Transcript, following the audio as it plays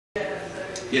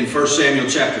in 1 Samuel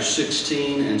chapter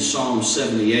 16 and Psalm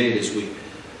 78 as we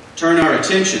turn our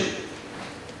attention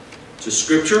to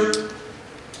Scripture.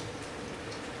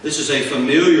 This is a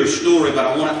familiar story, but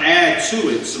I want to add to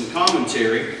it some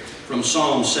commentary from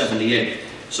Psalm 78.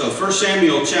 So 1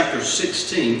 Samuel chapter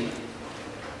 16,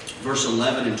 verse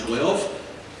 11 and 12.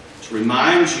 To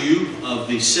remind you of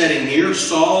the setting here,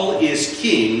 Saul is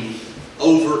king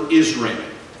over Israel.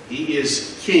 He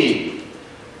is king,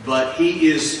 but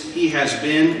he has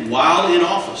been, while in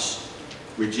office,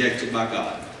 rejected by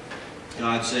God.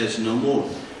 God says, no more.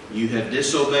 You have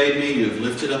disobeyed me, you have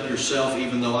lifted up yourself,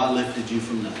 even though I lifted you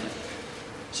from nothing.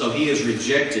 So he has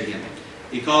rejected him.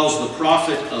 He calls the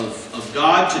prophet of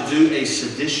God to do a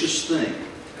seditious thing,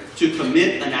 to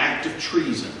commit an act of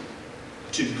treason,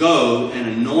 to go and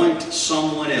anoint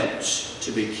someone else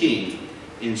to be king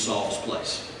in Saul's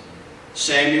place.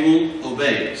 Samuel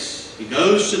obeys. He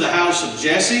goes to the house of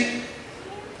Jesse.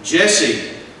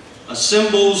 Jesse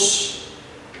assembles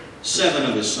 7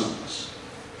 of his sons.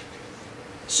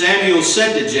 Samuel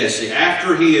said to Jesse,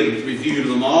 after he had reviewed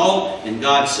them all, and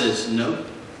God says, no,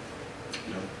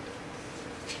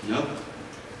 no,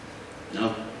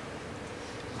 no,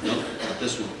 no, not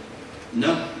this one,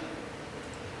 no,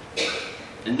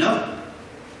 and no.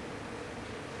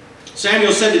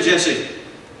 Samuel said to Jesse,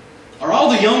 are all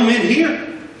the young men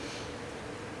here?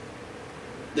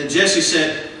 Then Jesse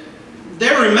said,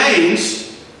 there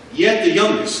remains yet the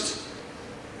youngest,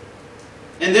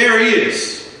 and there he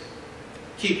is,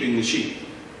 keeping the sheep.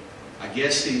 I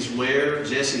guess he's where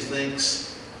Jesse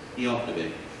thinks he ought to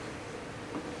be.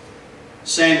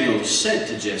 Samuel said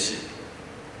to Jesse,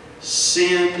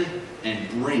 send and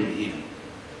bring him,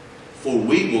 for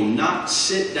we will not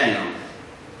sit down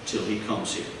till he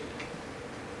comes here.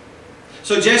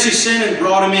 So Jesse sent and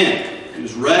brought him in. He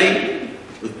was ruddy,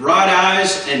 with bright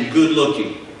eyes, and good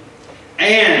looking.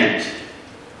 And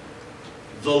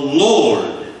the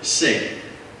Lord said,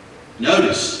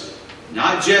 notice,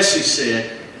 not Jesse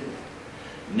said,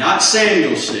 not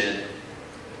Samuel said,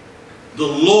 the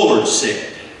Lord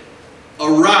said,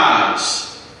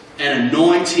 arise and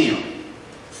anoint him,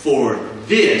 for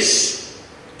this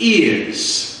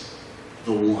is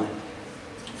the one.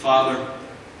 Father,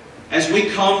 as we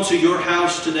come to your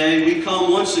house today, we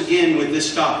come once again with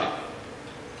this topic.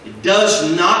 It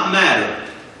does not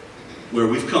matter where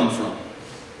we've come from.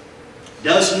 It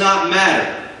does not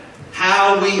matter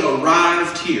how we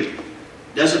arrived here.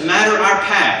 It doesn't matter our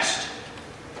past.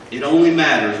 It only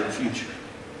matters our future.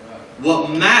 What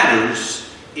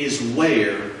matters is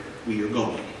where we are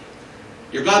going.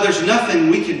 Dear God, there's nothing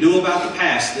we can do about the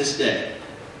past this day.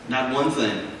 Not one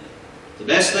thing. The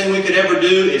best thing we could ever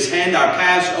do is hand our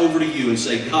past over to you and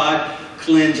say, God,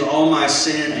 cleanse all my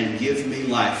sin and give me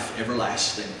life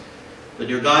everlasting. But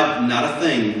dear God, not a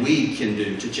thing we can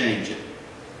do to change it.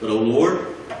 But, oh Lord,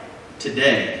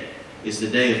 today is the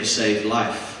day of a saved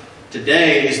life.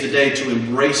 Today is the day to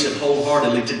embrace it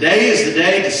wholeheartedly. Today is the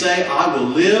day to say, I will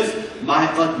live my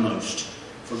utmost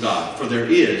for God. For there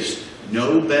is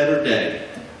no better day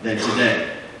than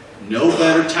today. No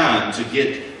better time to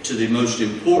get to the most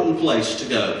important place to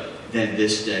go than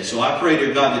this day. So I pray,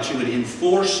 dear God, that you would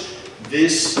enforce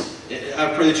this.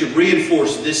 I pray that you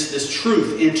reinforce this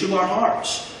truth into our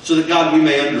hearts so that, God, we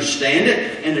may understand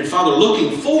it. And then, Father,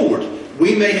 looking forward,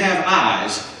 we may have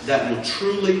eyes that will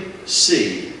truly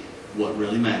see what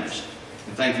really matters.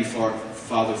 And thank you,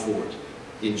 Father, for it.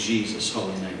 In Jesus'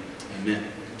 holy name. Amen.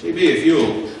 TB, if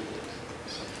you'll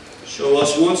show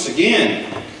us once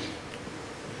again.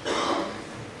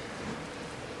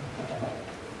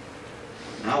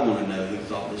 I want to know who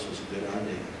thought this was a good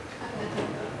idea.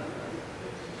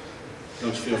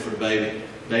 Don't you feel for the baby?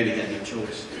 Baby had no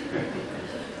choice.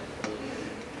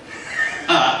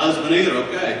 Husband either,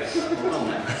 okay. Hold on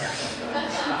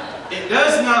now. It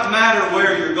does not matter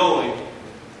where you're going.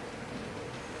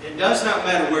 It does not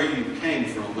matter where you came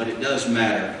from, but it does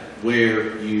matter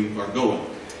where you are going.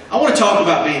 I want to talk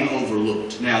about being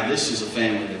overlooked. Now, this is a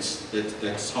family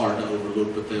that's hard to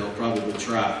overlook, but they'll probably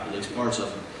try, at least parts of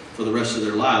them, for the rest of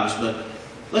their lives. But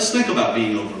let's think about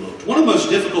being overlooked. One of the most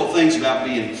difficult things about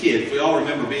being a kid, if we all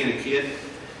remember being a kid,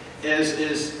 is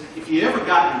if you ever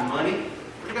got any money.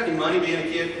 You got any money being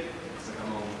a kid?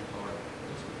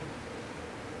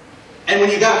 And when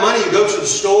you got money, you go to the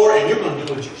store and you're going to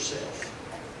do it yourself.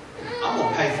 I'm going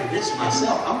to pay for this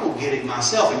myself. I'm going to get it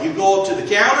myself. And you go up to the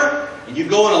counter and you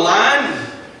go in a line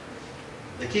and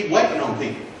they keep waiting on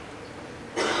people.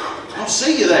 I don't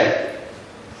see you there.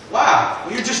 Wow,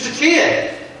 well, you're just a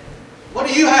kid. What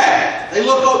do you have? They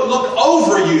look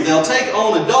over you. They'll take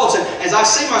on adults. And as I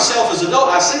see myself as an adult,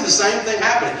 I see the same thing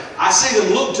happening. I see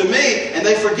them look to me and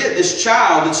they forget this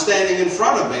child that's standing in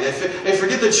front of me. They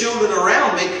forget the children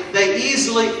around me. They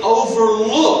easily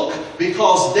overlook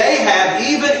because they have,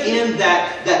 even in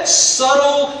that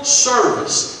subtle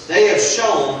service, they have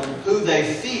shown who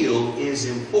they feel is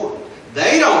important.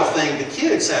 They don't think the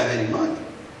kids have any money.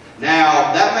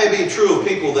 Now, that may be true of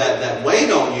people that wait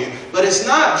on you, but it's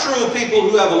not true of people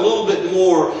who have a little bit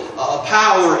more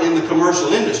power in the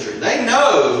commercial industry. They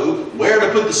know where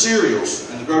to put the cereals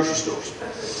in the grocery stores.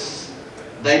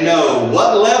 They know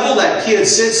what level that kid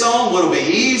sits on, what will be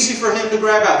easy for him to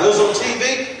grab out. Those on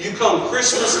TV, you come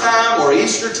Christmas time or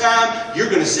Easter time, you're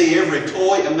going to see every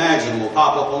toy imaginable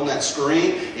pop up on that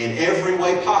screen in every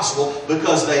way possible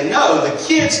because they know the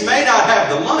kids may not have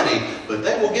the money, but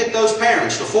they will get those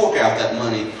parents to fork out that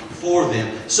money for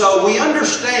them. So we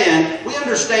understand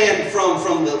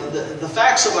from the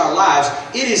facts of our lives,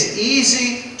 it is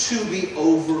easy to be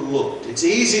overlooked. It's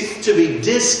easy to be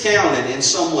discounted in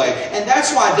some way. And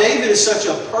that's why David is such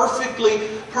a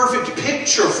perfect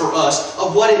picture for us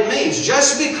of what it means.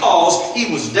 Just because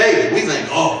he was David, we think,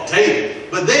 oh,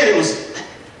 David. But then it was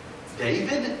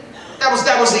David? That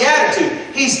was the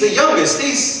attitude. He's the youngest.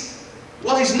 He's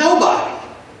nobody.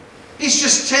 He's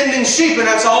just tending sheep and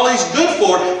that's all he's good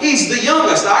for. He's the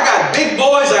youngest. I got big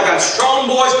boys, I got strong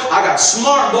boys, I got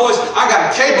smart boys, I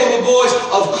got capable boys.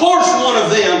 Of course one of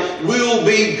them will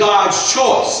be God's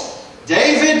choice.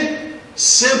 David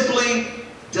simply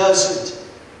doesn't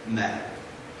matter.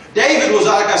 David was,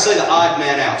 like I say, the odd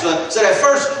man out. So that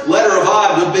first letter of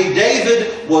odd would be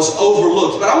David was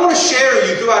overlooked. But I want to share with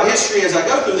you throughout history as I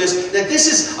go through this, that this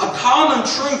is a common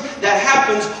truth that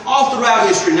happens all throughout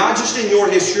history, not just in your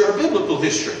history or biblical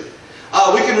history.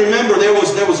 We can remember there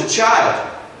was a child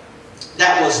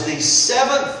that was the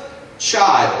 7th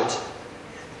child,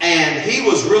 and he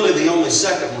was really the only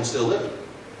second one still living.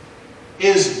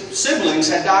 His siblings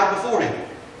had died before him.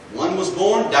 One was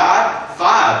born, died,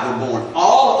 5 were born.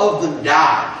 All of them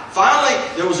died. Finally,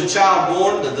 there was a child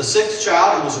born, the 6th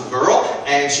child. It was a girl,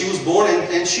 and she was born,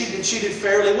 and she did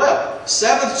fairly well.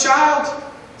 7th child,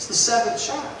 it's the 7th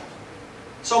child.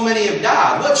 So many have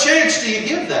died. What chance do you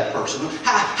give that person?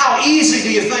 How easy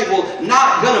do you think, well,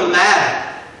 not going to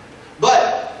matter?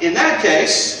 But in that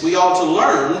case, we ought to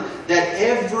learn that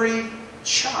every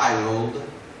child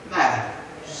matters.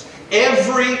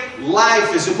 Every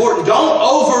life is important. Don't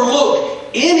overlook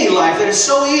any life. That is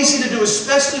so easy to do,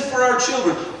 especially for our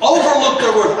children. Overlook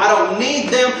their worth. I don't need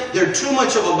them. They're too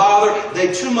much of a bother.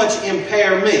 They too much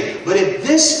impair me. But if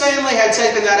this family had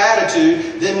taken that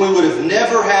attitude, then we would have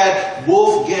never had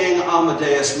Wolfgang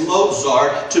Amadeus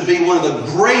Mozart to be one of the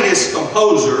greatest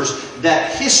composers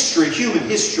that human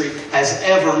history has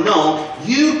ever known.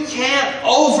 You can't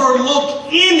overlook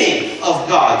any of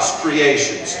God's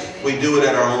creations. We do it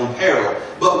at our own peril.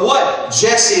 But what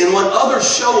Jesse and what others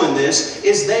show in this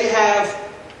is they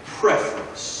have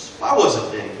preference. Why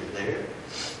wasn't David there?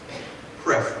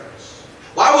 Preference.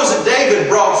 Why wasn't David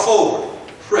brought forward?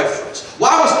 Preference.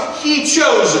 Why was he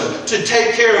chosen to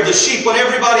take care of the sheep when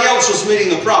everybody else was meeting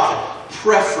the prophet?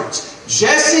 Preference.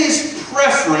 Jesse's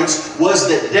preference was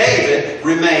that David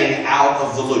remain out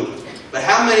of the loop. But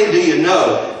how many do you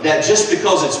know that just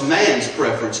because it's man's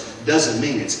preference doesn't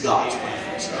mean it's God's preference?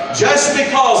 Just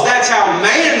because that's how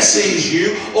man sees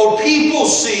you, or people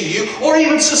see you, or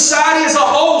even society as a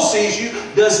whole sees you,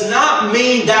 does not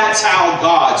mean that's how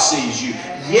God sees you.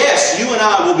 Yes, you and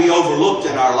I will be overlooked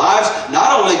in our lives,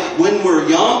 not only when we're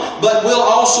young, but we'll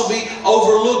also be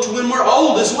overlooked when we're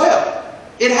old as well.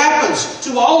 It happens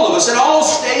to all of us at all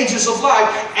stages of life,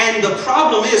 and the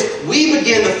problem is we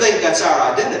begin to think that's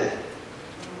our identity.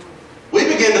 We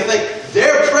begin to think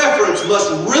their preference must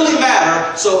really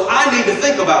matter, so I need to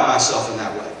think about myself in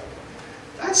that way.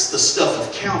 That's the stuff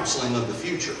of counseling of the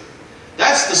future.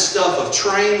 That's the stuff of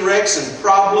train wrecks and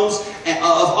problems and of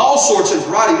all sorts of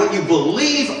variety. When you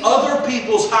believe other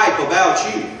people's hype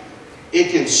about you,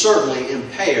 it can certainly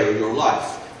impair your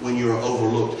life when you're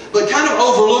overlooked. But kind of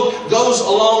overlooked goes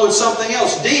along with something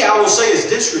else. D, I will say, is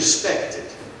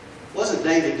disrespected. Wasn't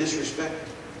David disrespected?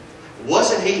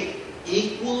 Wasn't he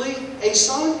equally a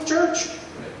son, church?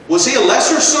 Was he a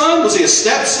lesser son? Was he a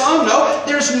stepson? No.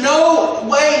 There's no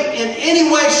way, in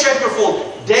any way, shape, or form,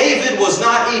 David was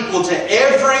not equal to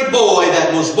every boy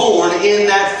that was born in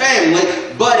that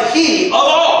family, but he, of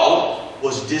all,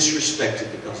 was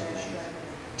disrespected because of his youth.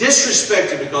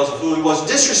 Disrespected because of who he was.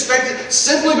 Disrespected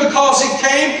simply because he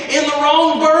came in the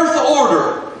wrong birth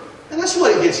order. And that's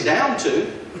what it gets down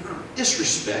to.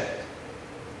 Disrespect.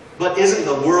 But isn't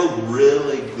the world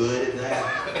really good at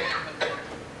that?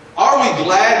 Are Are we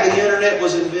glad the internet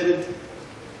was invented?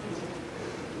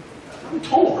 I'm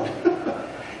torn.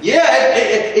 Yeah,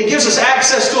 it gives us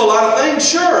access to a lot of things,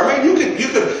 sure. I mean, you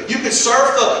could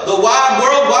surf the wide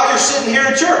world while you're sitting here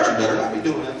in church. You better not be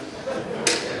doing that.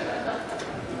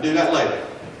 Do that later.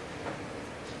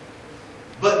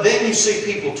 But then you see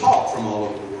people talk from all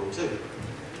over the world too.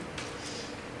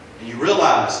 And you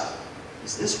realize,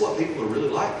 is this what people are really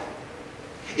like?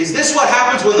 Is this what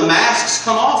happens when the masks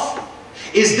come off?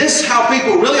 Is this how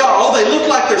people really are? Oh, they look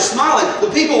like they're smiling.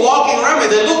 The people walking around me,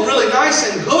 they look really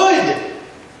nice and good.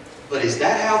 But is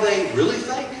that how they really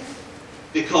think?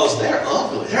 Because they're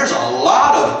ugly. There's a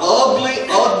lot of ugly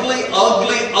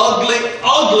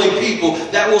people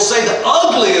that will say the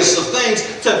ugliest of things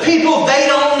to people they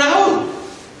don't know.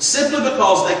 Simply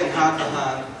because they can hide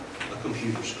behind a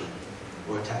computer screen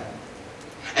or a tablet.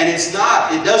 And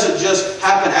it doesn't just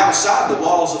happen outside the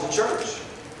walls of the church.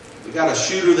 We got a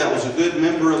shooter that was a good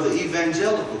member of the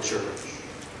evangelical church.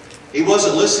 He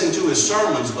wasn't listening to his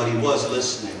sermons, but he was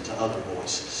listening to other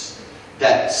voices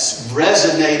that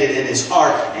resonated in his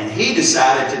heart, and he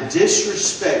decided to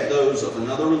disrespect those of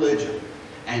another religion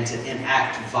and to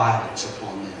enact violence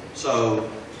upon them. So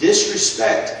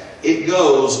disrespect, it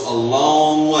goes a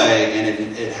long way,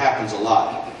 and it happens a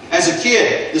lot. As a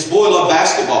kid, this boy loved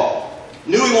basketball.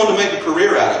 Knew he wanted to make a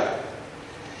career out of it.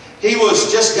 He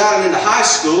was just gotten into high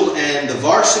school, and the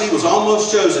varsity was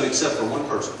almost chosen except for one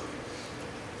person.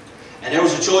 And there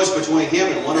was a choice between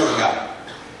him and one other guy.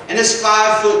 And this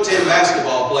 5'10"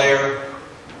 basketball player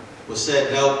was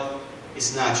said, no,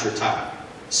 it's not your time.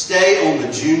 Stay on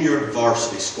the junior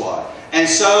varsity squad. And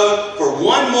so, for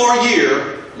one more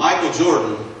year, Michael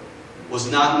Jordan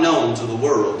was not known to the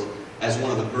world as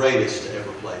one of the greatest to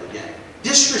ever play the game.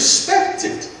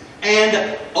 Disrespected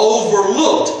and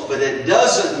overlooked, but it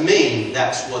doesn't mean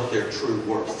that's what their true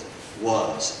worth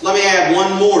was. Let me add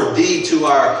one more D to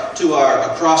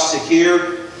our acrostic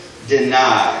here.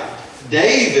 Denied.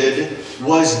 David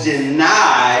was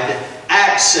denied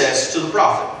access to the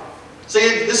prophet.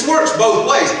 See, this works both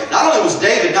ways. Not only was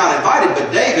David not invited,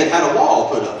 but David had a wall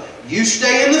put up. You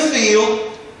stay in the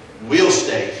field, we'll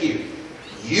stay here.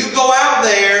 You go out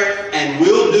there and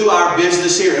we'll do our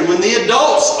business here. And when the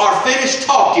adults are finished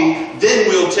talking, then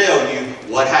we'll tell you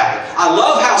what happened. I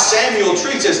love how Samuel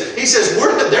treats us. He says,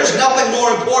 there's nothing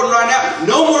more important right now.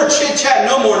 No more chit-chat,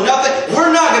 no more nothing.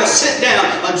 We're not going to sit down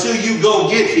until you go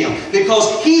get him.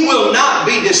 Because he will not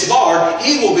be disbarred.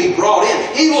 He will be brought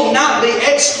in. He will not be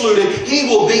excluded. He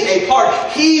will be a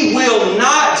part. He will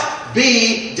not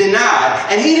be denied.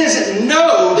 And he doesn't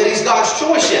know that he's God's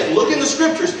choice yet. Look in the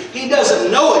scriptures. He doesn't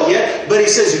know it yet, but he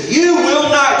says, you will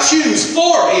not choose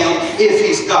for him if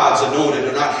he's God's anointed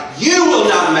or not. You will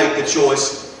not make the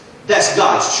choice. That's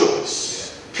God's choice.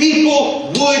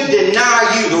 People would deny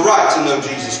you the right to know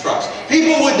Jesus Christ.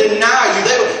 People would deny you.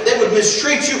 They would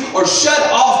mistreat you or shut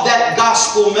off that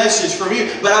gospel message from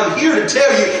you. But I'm here to tell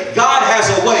you, God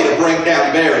has a way to break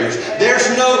down barriers.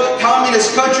 There's no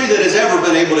communist country that has ever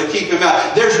been able to keep him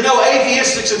out. There's no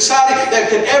atheistic society that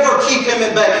could ever keep him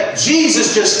at bay.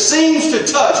 Jesus just seems to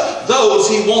touch those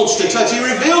he wants to touch. He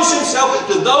reveals himself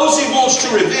to those he wants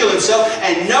to reveal himself,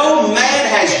 and no man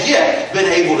has yet been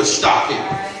able to stop him.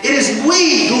 It is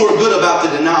we who are good about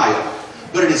the denial,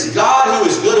 but it is God who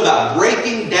is good about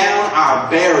breaking down our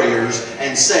barriers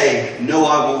and saying, no,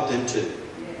 I want them too.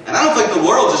 And I don't think the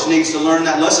world just needs to learn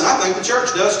that lesson. I think the church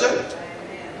does too.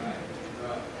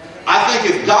 I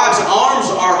think if God's arms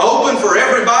are open for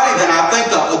everybody, then I think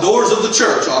the doors of the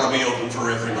church ought to be open for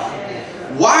everybody.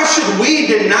 Why should we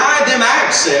deny them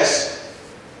access?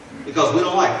 Because we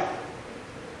don't like it.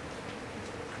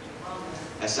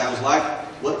 That sounds like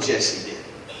what Jesse did.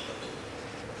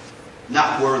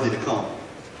 Not worthy to come.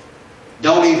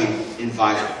 Don't even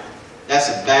invite her. That's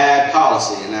a bad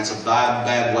policy, and that's a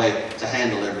bad way to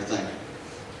handle everything.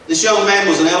 This young man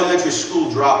was an elementary school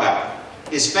dropout.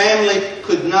 His family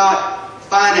could not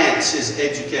finance his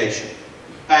education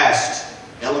past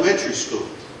elementary school.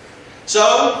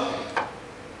 So,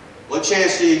 what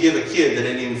chance do you give a kid that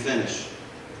didn't even finish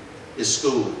his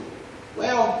schooling?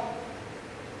 Well,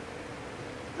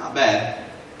 not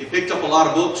bad. He picked up a lot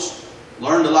of books,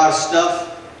 learned a lot of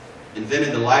stuff,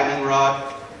 invented the lightning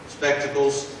rod,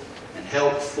 spectacles, and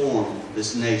helped form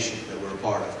this nation that we're a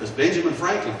part of. Because Benjamin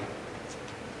Franklin,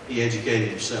 he educated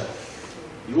himself.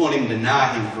 You won't even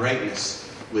deny him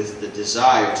greatness with the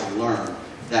desire to learn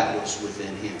that was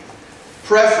within him.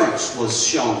 Preference was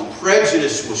shown,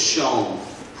 prejudice was shown,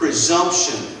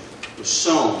 presumption was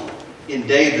sown in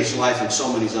David's life and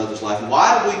so many others' life.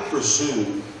 Why do we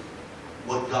presume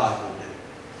what God will do?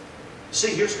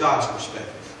 See, here's God's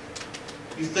perspective.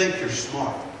 You think you're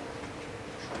smart.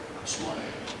 I'm smart.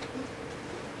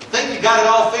 Think you got it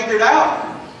all figured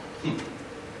out?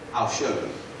 I'll show you.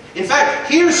 In fact,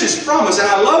 here's His promise, and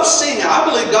I love seeing it. I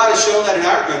believe God has shown that in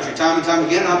our country time and time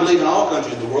again, and I believe in all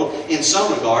countries of the world in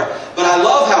some regard. But I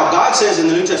love how God says in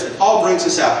the New Testament, Paul brings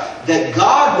this out, that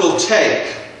God will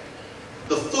take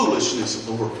the foolishness of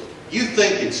the world. You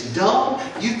think it's dumb,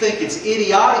 you think it's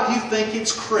idiotic, you think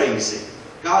it's crazy.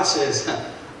 God says,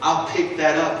 I'll pick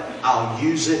that up, I'll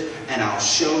use it, and I'll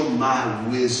show my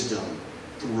wisdom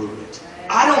through it.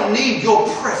 I don't need your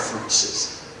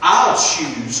preferences. I'll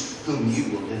choose whom you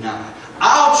will deny.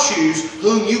 I'll choose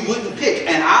whom you wouldn't pick.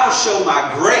 And I'll show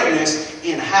my greatness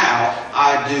in how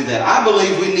I do that. I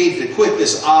believe we need to quit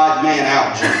this odd man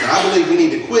out junk. And I believe we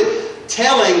need to quit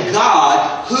telling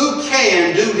God who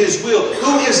can do His will,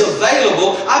 who is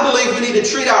available. I believe we need to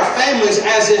treat our families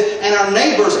and our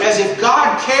neighbors as if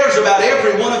God cares about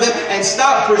every one of them, and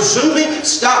stop presuming,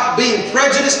 stop being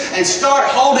prejudiced, and start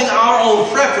holding our own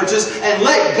preferences, and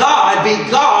let God be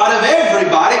God of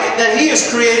everybody that He has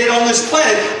created on this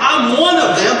planet. I'm one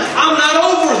of them. I'm not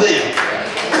over them.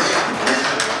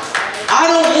 I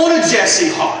don't want a Jesse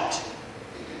heart.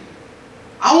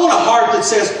 I want a heart that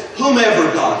says,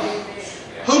 whomever God is.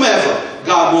 Whomever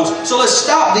God wants. So let's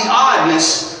stop the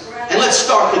oddness and let's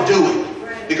start the doing.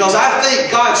 Because I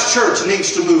think God's church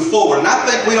needs to move forward. And I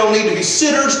think we don't need to be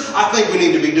sitters. I think we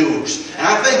need to be doers. And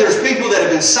I think there's people that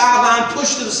have been sidelined,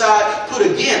 pushed to the side, put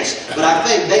against. But I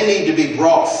think they need to be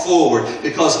brought forward.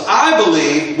 Because I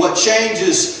believe what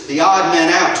changes the odd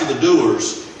man out to the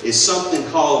doers is something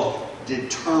called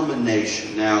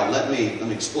determination. Now, let me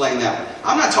explain that one.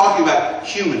 I'm not talking about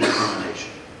human determination.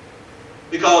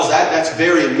 Because that's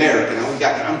very American.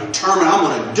 I'm determined, I'm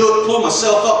going to do it, pull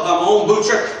myself up by my own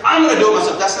bootstraps. I'm going to do it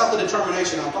myself. That's not the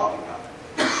determination I'm talking about.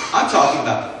 I'm talking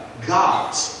about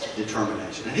God's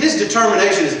determination. And His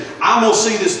determination is, I'm going to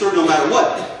see this through no matter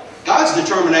what. God's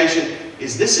determination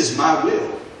is, this is my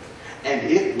will, and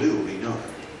it will be done.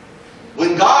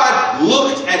 When God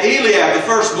looked at Eliab, the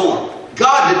firstborn,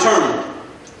 God determined,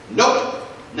 nope,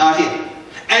 not him.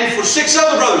 And for 6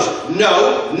 other brothers,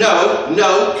 no, no,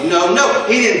 no, no, no.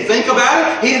 He didn't think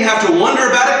about it. He didn't have to wonder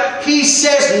about it. He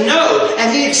says no.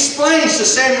 And he explains to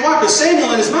Samuel why. Because Samuel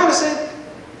in his mind said,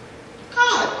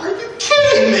 God, are you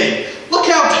kidding me? Look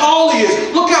how tall he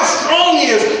is. Look how strong he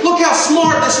is. Look how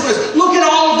smart this one is. Look at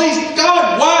all of these.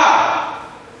 God, why?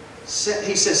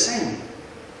 He says, Samuel,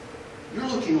 you're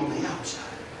looking on the outside.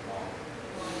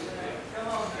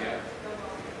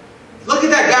 Look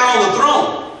at that guy on the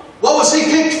throne. What was he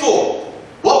picked for?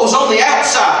 What was on the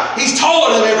outside? He's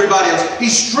taller than everybody else.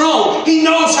 He's strong. He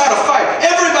knows how to fight.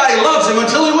 Everybody loves him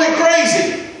until he went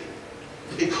crazy.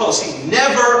 Because he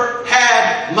never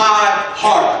had my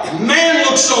heart. Man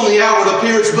looks on the outward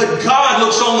appearance, but God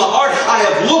looks on the heart. I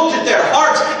have looked at their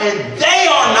hearts, and they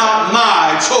are not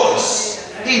my choice.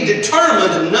 He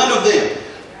determined none of them.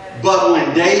 But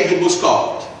when David was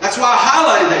called, that's why I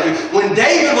highlighted that here. When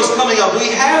David was coming up,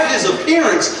 we have his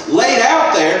appearance laid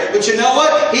out there. But you know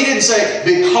what? He didn't say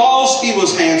because he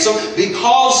was handsome,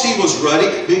 because he was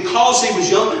ruddy, because he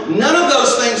was young. None of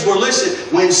those things were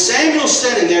listed. When Samuel's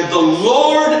sitting there, the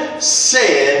Lord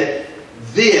said,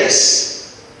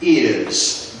 this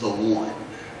is the one.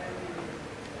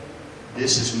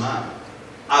 This is mine.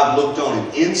 I've looked on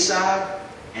him inside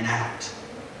and out.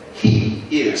 He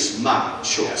is my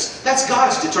choice. That's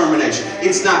God's determination.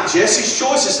 It's not Jesse's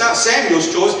choice. It's not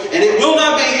Samuel's choice. And it will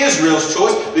not be Israel's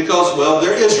choice because, well,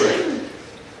 they're Israel.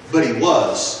 But he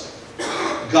was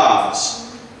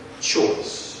God's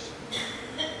choice.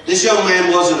 This young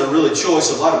man wasn't a really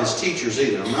choice of a lot of his teachers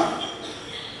either.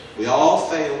 We all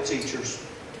fail teachers.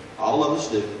 All of us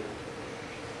do.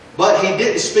 But he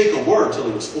didn't speak a word till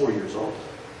he was 4 years old.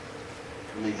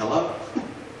 I mean, hello?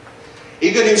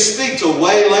 He couldn't even speak till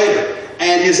way later.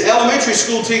 And his elementary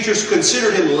school teachers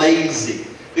considered him lazy.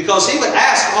 Because he would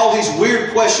ask all these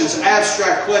weird questions,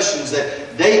 abstract questions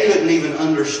that they couldn't even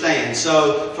understand.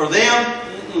 So for them,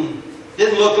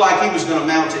 didn't look like he was going to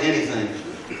amount to anything.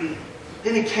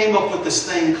 Then he came up with this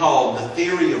thing called the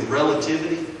theory of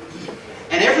relativity.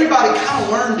 And everybody kind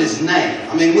of learned his name.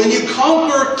 I mean, when you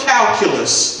conquer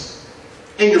calculus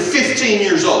and you're 15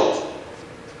 years old,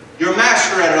 you're a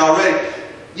master at it already,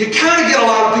 you kind of get a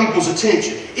lot of people's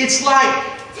attention. It's like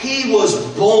he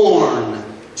was born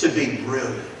to be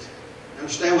brilliant.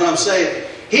 Understand what I'm saying?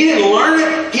 He didn't learn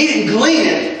it. He didn't glean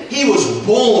it. He was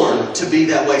born to be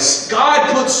that way.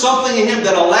 God put something in him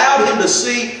that allowed him to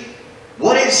see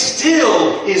what it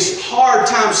still is hard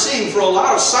time seeing for a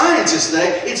lot of scientists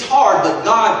today. It's hard, but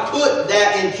God put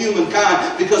that in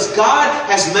humankind because God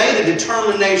has made a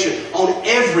determination on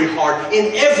every heart,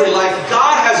 in every life.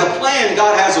 God has a plan.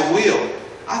 God has a will.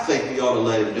 I think we ought to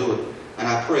let him do it. And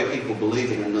I pray people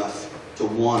believe it enough to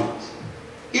want it.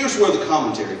 Here's where the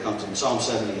commentary comes in, Psalm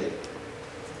 78.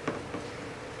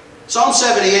 Psalm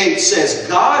 78 says,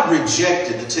 God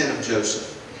rejected the tent of Joseph.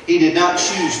 He did not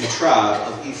choose the tribe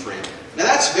of Ephraim. Now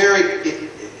that's very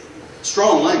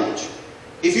strong language.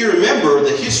 If you remember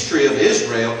the history of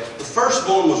Israel, the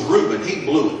firstborn was Reuben. He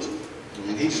blew it. I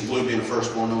mean, he just blew being the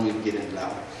firstborn. Don't need to get into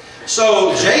that one.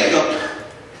 So Jacob,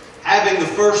 having the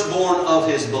firstborn of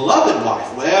his beloved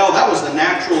wife, well, that was the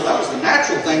natural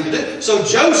thing to do. So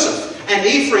Joseph, and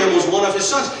Ephraim was one of his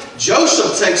sons.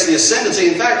 Joseph takes the ascendancy.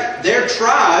 In fact, their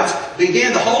tribes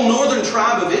began, the whole northern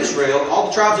tribe of Israel, all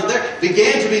the tribes of there,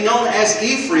 began to be known as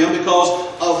Ephraim because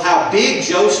of how big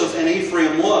Joseph and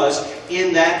Ephraim was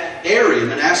in that area.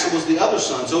 Manasseh was the other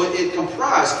son. So it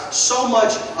comprised so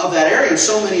much of that area and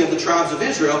so many of the tribes of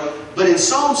Israel. But in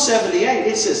Psalm 78,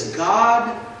 it says,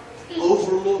 God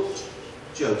overlooked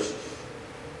Joseph.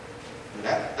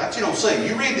 That's, you don't say.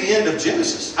 You read the end of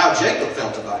Genesis, how Jacob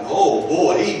felt about him. Oh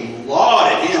boy, he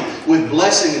lauded him with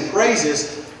blessing and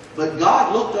praises. But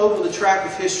God looked over the track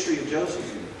of history of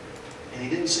Joseph, and He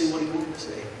didn't see what He wanted to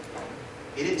see.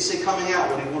 He didn't see coming out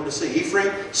what He wanted to see.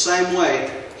 Ephraim, same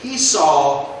way. He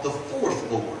saw the fourth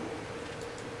born.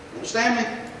 You understand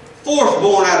me? Fourth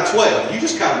born out of 12. You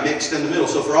just kind of mixed in the middle.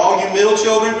 So for all you middle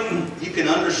children, you can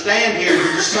understand here,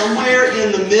 you're somewhere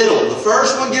in the middle. The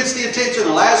first one gets the attention,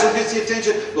 the last one gets the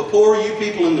attention, but poor are you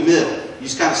people in the middle. You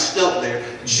just kind of stuck there.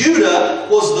 Judah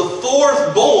was the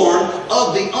fourth born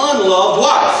of the unloved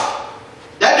wife.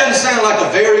 That doesn't sound like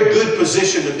a very good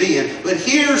position to be in. But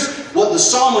here's what the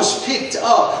psalmist picked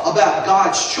up about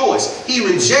God's choice. He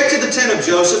rejected the tent of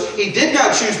Joseph. He did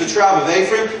not choose the tribe of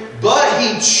Ephraim, but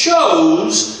He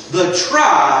chose the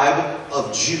tribe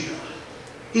of Judah.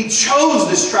 He chose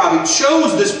this tribe. He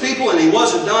chose this people, and He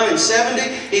wasn't done in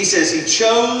 70. He says He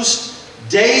chose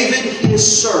David,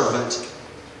 His servant,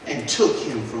 and took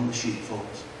him from the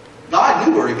sheepfolds. God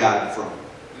knew where He got him from.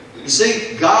 You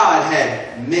see, God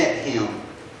had met him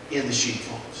in the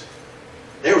sheepfolds.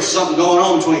 There was something going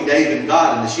on between David and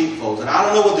God in the sheepfolds. And I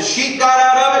don't know what the sheep got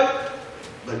out of it,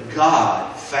 but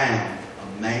God found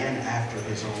a man after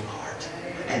His own heart.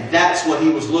 And that's what He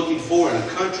was looking for in a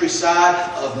countryside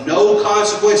of no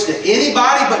consequence to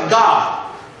anybody but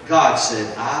God. God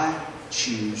said, I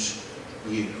choose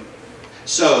you.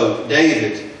 So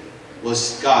David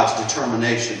was God's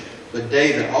determination. But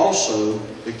David also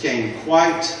became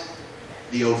quite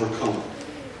the overcomer.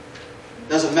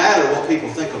 Doesn't matter what people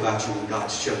think about you when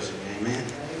God's chosen you. Amen?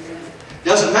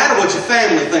 Doesn't matter what your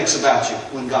family thinks about you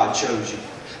when God chose you.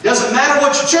 Doesn't matter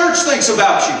what your church thinks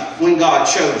about you when God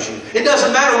chose you. It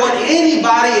doesn't matter what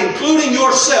anybody, including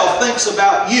yourself, thinks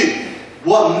about you.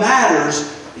 What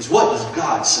matters is what does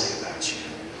God say about you.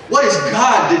 What is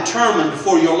God determined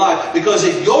for your life? Because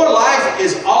if your life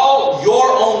is all your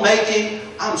own making,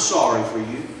 I'm sorry for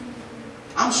you.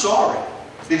 I'm sorry.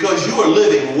 Because you are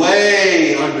living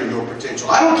way under your potential.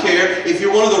 I don't care if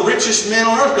you're one of the richest men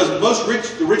on earth,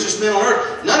 because the richest men on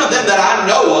earth, none of them that I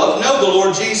know of know the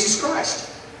Lord Jesus Christ.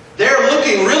 They're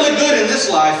looking really good in this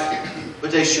life,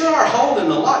 but they sure are holding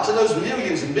a lot to those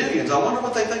millions and billions. I wonder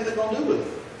what they think they're going to do with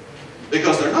them.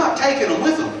 Because they're not taking them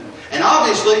with them. And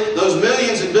obviously, those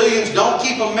millions and billions don't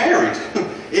keep them married.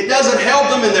 It doesn't help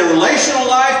them in their relational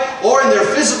life or in their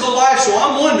physical life. So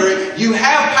I'm wondering, you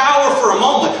have power for a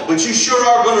moment, but you sure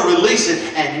are going to release it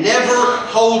and never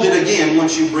hold it again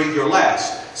once you breathe your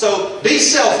last. So be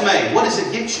self-made. What does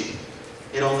it get you?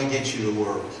 It only gets you the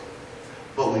world.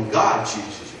 But when God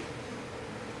chooses you,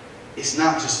 it's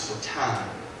not just for time,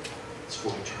 it's for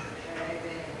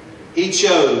eternity. He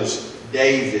chose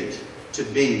David to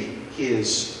be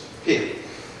His pick.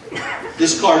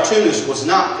 This cartoonist was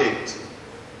not picked.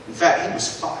 In fact, he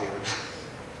was fired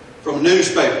from a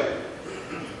newspaper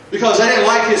because they didn't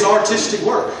like his artistic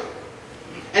work.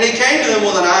 And he came to them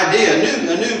with an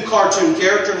idea, a new cartoon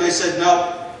character, and they said,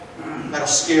 no, that'll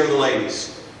scare the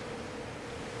ladies.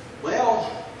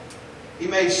 Well, he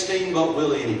made Steamboat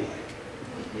Willie anyway.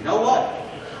 You know what?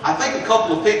 I think a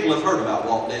couple of people have heard about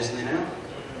Walt Disney now.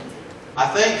 I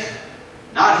think,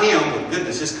 not him, but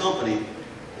goodness, his company,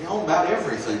 they own about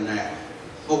everything now.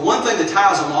 But one thing that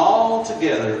ties them all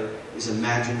together is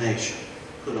imagination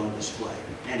put on display.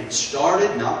 And it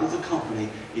started not with a company,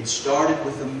 it started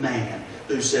with a man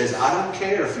who says, I don't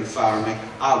care if you fire me,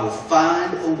 I will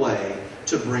find a way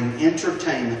to bring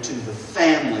entertainment to the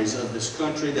families of this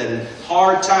country that in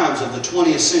hard times of the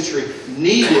 20th century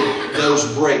needed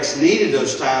those breaks, needed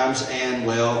those times, and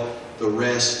well, the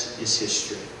rest is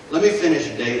history. Let me finish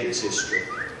David's history.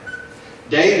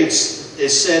 David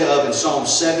is said of in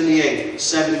Psalms 78,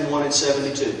 71, and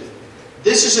 72.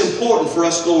 This is important for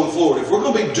us going forward. If we're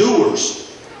going to be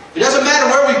doers, it doesn't matter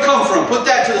where we come from. Put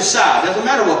that to the side. It doesn't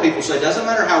matter what people say. It doesn't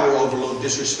matter how we're overlooked,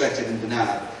 disrespected, and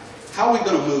denied. How are we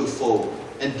going to move forward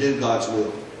and do God's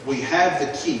will? We have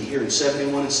the key here in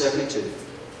 71 and 72.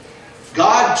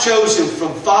 God chose him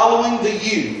from following the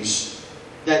ewes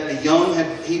that the young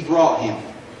he brought him.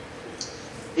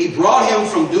 He brought him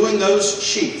from doing those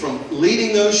sheep, from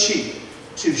leading those sheep,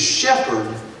 to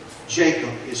shepherd Jacob,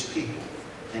 his people,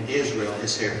 and Israel,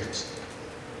 his heritage.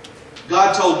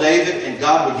 God told David, and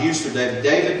God would use through David,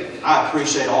 David, I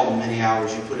appreciate all the many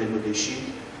hours you put in with these sheep.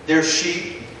 They're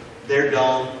sheep, they're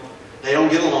dumb, they don't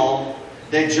get along,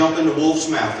 they jump in the wolf's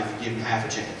mouth if you give them half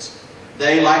a chance.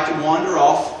 They like to wander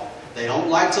off, they don't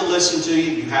like to listen to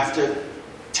you, you have to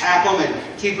tap them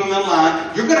and keep them in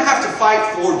line. You're going to have to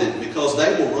fight for them because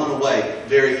they will run away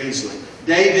very easily.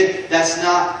 David, that's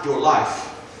not your life.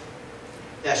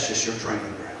 That's just your training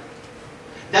ground.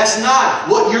 That's not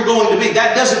what you're going to be.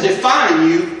 That doesn't define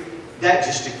you. That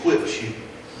just equips you.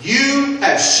 You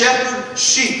have shepherded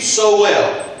sheep so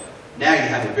well. Now you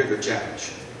have a bigger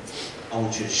challenge. I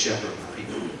want you to shepherd my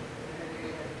people.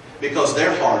 Because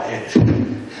they're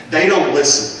hard-headed. They don't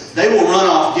listen. They will run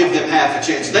off, give them half a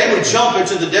chance. They would jump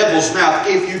into the devil's mouth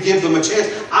if you give them a chance.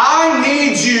 I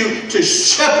need you to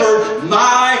shepherd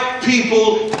my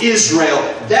people Israel.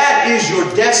 That is your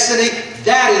destiny.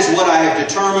 That is what I have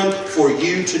determined for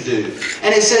you to do.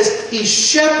 And it says, he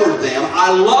shepherded them.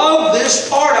 I love this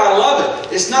part. I love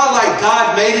it. It's not like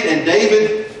God made it and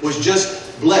David was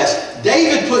just blessed.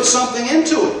 David put something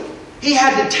into it. He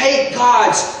had to take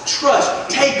God's trust,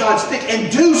 take God's pick,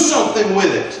 and do something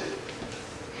with it.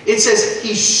 It says,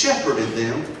 he shepherded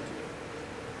them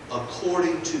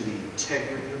according to the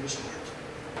integrity of his heart.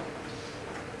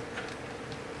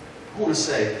 I want to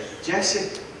say,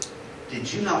 Jesse,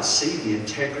 did you not see the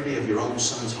integrity of your own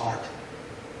son's heart?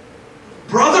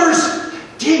 Brothers,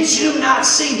 did you not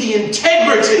see the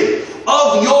integrity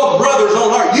of your brother's own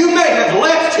heart? You may have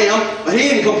left him, but he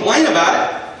didn't complain about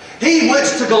it. He went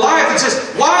to Goliath and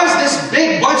says, why is this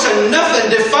big bunch of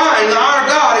nothing defying our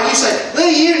God? And you say, what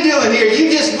are you doing here? You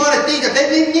just want to think that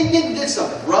they did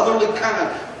something brotherly kind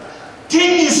of.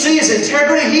 Didn't you see his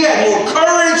integrity? He had more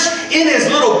courage in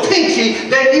his little pinky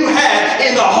than you had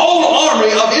in the whole army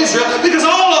of Israel, because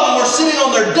all of them were sitting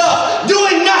on their duff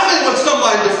doing nothing with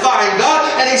somebody defying God.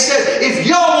 And he said, if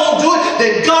y'all won't do it,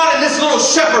 then God and this little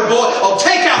shepherd boy will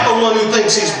take out the one who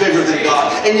thinks he's bigger than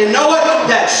God. And you know what?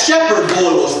 That shepherd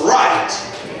boy was right.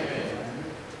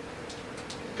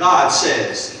 God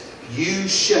says, you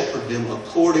shepherd them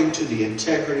according to the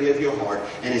integrity of your heart.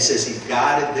 And it says he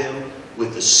guided them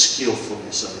with the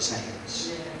skillfulness of his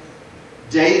hands.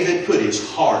 David put his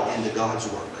heart into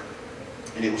God's work.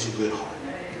 And it was a good heart.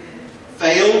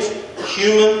 Failed?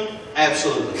 Human?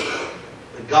 Absolutely.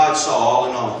 But God saw all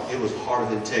in all. It was a heart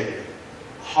of integrity.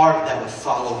 A heart that would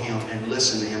follow him and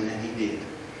listen to him, and he did.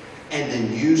 And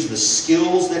then use the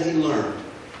skills that he learned.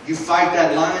 You fight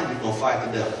that lion, you're going to fight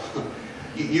the devil.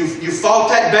 You fought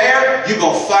that bear, you're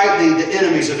going to fight the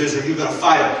enemies of Israel. You're going to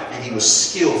fight them. And he was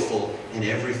skillful in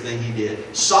everything he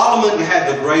did. Solomon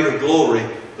had the greater glory,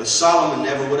 but Solomon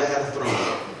never would have had a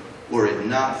throne were it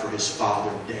not for his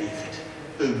father David,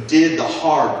 who did the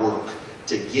hard work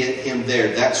to get him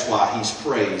there. That's why he's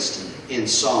praised in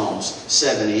Psalms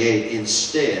 78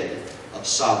 instead of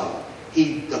Solomon.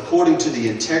 He, according to the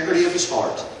integrity of his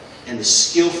heart and the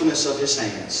skillfulness of his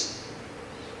hands,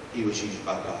 he was used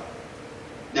by God.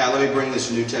 Now let me bring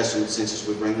this New Testament sense as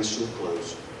we bring this to a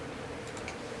close.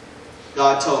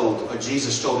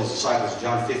 Jesus told his disciples,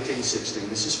 John 15:16,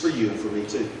 this is for you and for me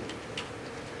too.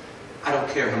 I don't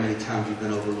care how many times you've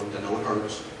been overlooked. I know it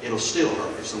hurts. It'll still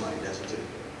hurt if somebody does it too.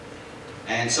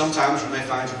 And sometimes you may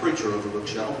find your preacher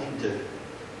overlooks you. I don't mean to.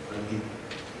 But I mean,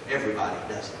 everybody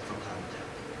does it from time to time.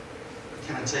 But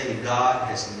can I tell you, God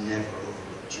has never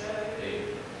overlooked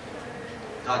you.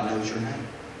 God knows your name.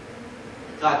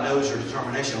 God knows your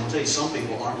determination. I want to tell you, some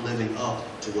people aren't living up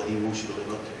to what he wants you to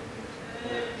live up to.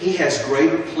 He has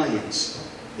greater plans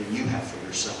than you have for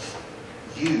yourself.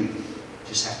 You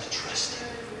just have to trust him.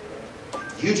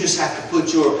 You just have to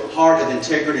put your heart of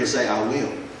integrity and say, I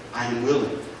will. I am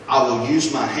willing. I will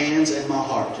use my hands and my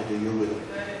heart to do your will.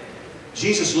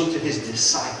 Jesus looked at his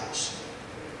disciples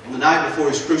on the night before he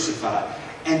was crucified.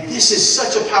 And this is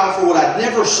such a powerful word. I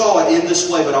never saw it in this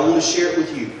way, but I want to share it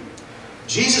with you.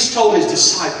 Jesus told his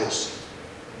disciples,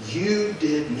 you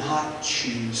did not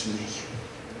choose me.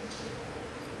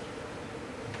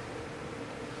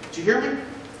 Did you hear me?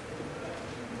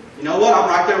 You know what? I'm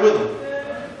right there with them.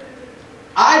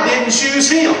 I didn't choose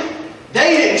him.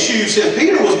 They didn't choose him.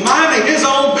 Peter was minding his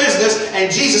own business,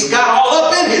 and Jesus got all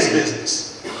up in his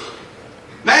business.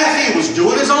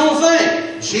 doing his own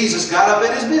thing. Jesus got up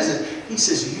in his business. He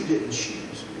says, you didn't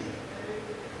choose me.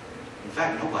 In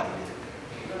fact, nobody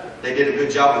did. They did a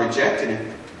good job of rejecting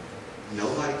him.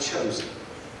 Nobody chose him.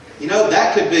 You know,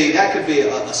 that could be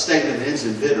a statement that ends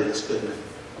in bitterness, couldn't it?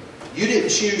 You didn't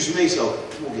choose me, so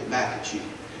I'm going to get back at you.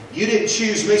 You didn't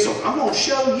choose me, so I'm going to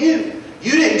show you.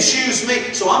 You didn't choose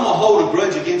me, so I'm going to hold a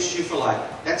grudge against you for life.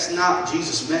 That's not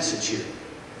Jesus' message here.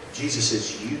 Jesus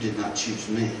says, you did not choose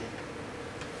me,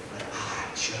 but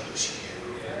I chose you.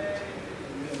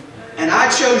 And I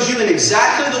chose you in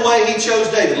exactly the way He chose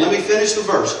David. Let me finish the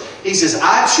verse. He says,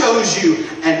 I chose you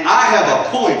and I have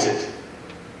appointed.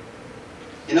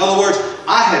 In other words,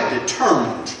 I have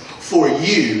determined for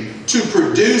you to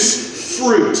produce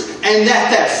fruit, and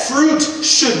that fruit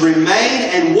should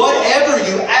remain, and whatever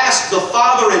you ask the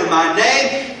Father in my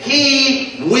name,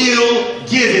 He will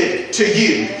give it to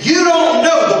you. You don't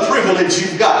know the privilege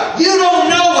you've got. You don't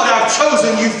know what I've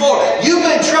chosen you for. You've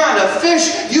been trying to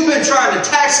fish. You've been trying to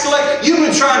tax collect. You've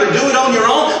been trying to do it on your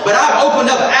own. But I've opened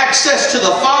up access to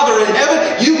the Father in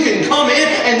heaven. You can come in,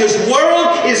 and this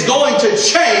world is going to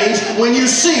change when you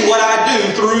see what I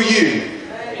do through you.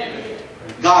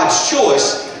 God's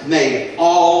choice made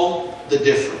all the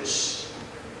difference.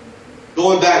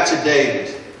 Going back to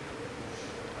David.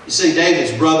 You see,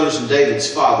 David's brothers and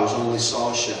David's fathers only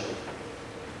saw a shepherd.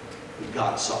 But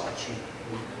God saw a king.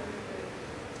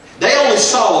 They only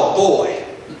saw a boy.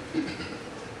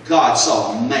 God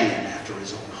saw a man after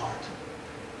His own heart.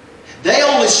 They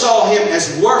only saw him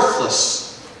as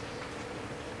worthless.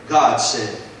 God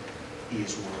said, he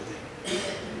is worthy.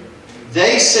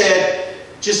 They said,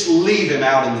 just leave him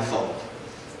out in the fold.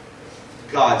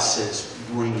 God says,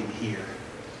 bring him here.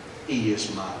 He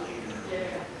is my leader.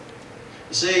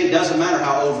 You see, it doesn't matter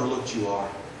how overlooked you are,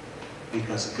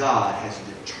 because God has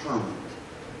determined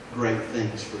great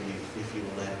things for you if you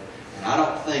will let Him. And I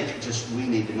don't think just we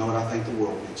need to know it. I think the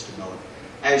world needs to know it.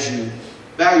 As you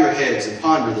bow your heads and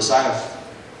ponder this, I have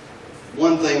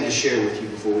one thing to share with you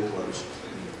before we close.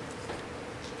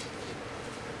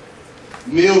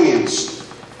 Millions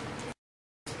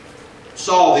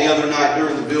saw the other night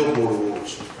during the Billboard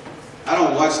Awards. I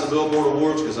don't watch the Billboard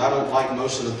Awards because I don't like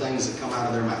most of the things that come out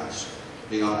of their mouths, to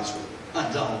be honest with you.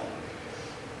 I don't.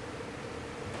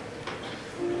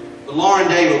 But Lauren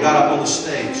Daigle got up on the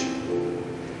stage.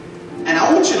 And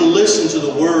I want you to listen to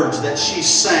the words that she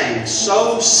sang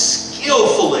so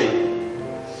skillfully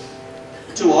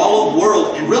to all of the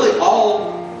world, and really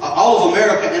all of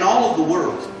America and all of the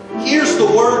world. Here's the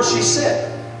words she said.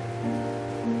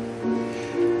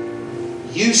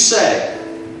 You say,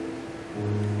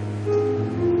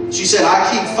 she said, I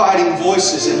keep fighting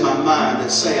voices in my mind that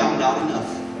say I'm not enough.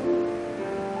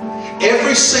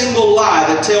 Every single lie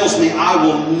that tells me I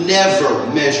will never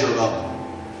measure up.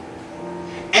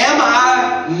 Am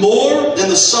I more than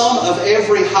the sum of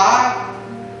every high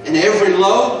and every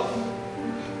low?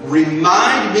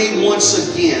 Remind me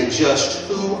once again just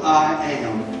who I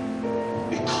am,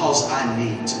 because I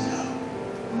need to know.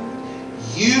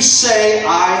 You say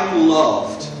I'm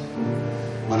loved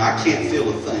when I can't feel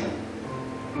a thing.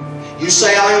 You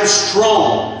say I am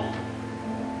strong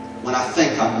when I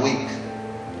think I'm weak.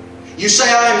 You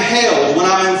say I am held when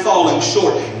I am falling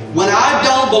short. When I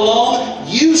don't belong,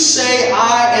 you say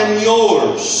I am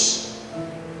yours.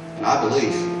 And I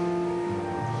believe.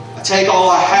 I take all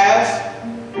I have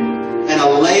and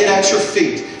I lay it at your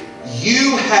feet.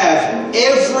 You have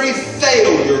every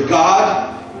failure, God,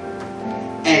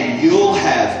 and you'll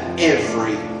have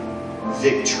every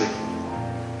victory.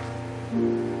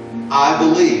 I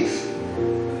believe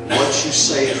what you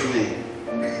say of me.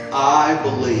 I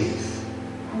believe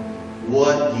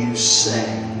what you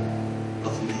say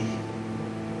of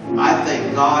me. I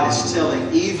think God is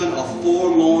telling even a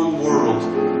forlorn world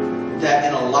that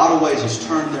in a lot of ways has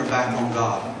turned their back on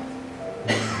God.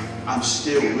 I'm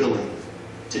still willing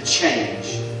to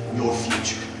change your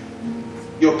future.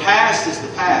 Your past is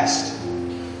the past.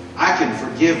 I can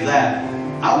forgive that.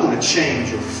 I want to change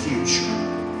your future.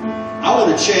 I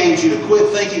want to change you to quit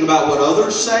thinking about what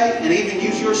others say and even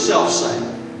use yourself say.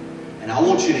 And I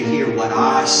want you to hear what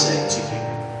I say to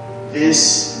you.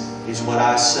 This is what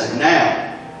I say. Now,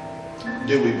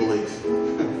 do we believe?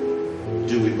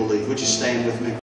 Do we believe? Would you stand with me?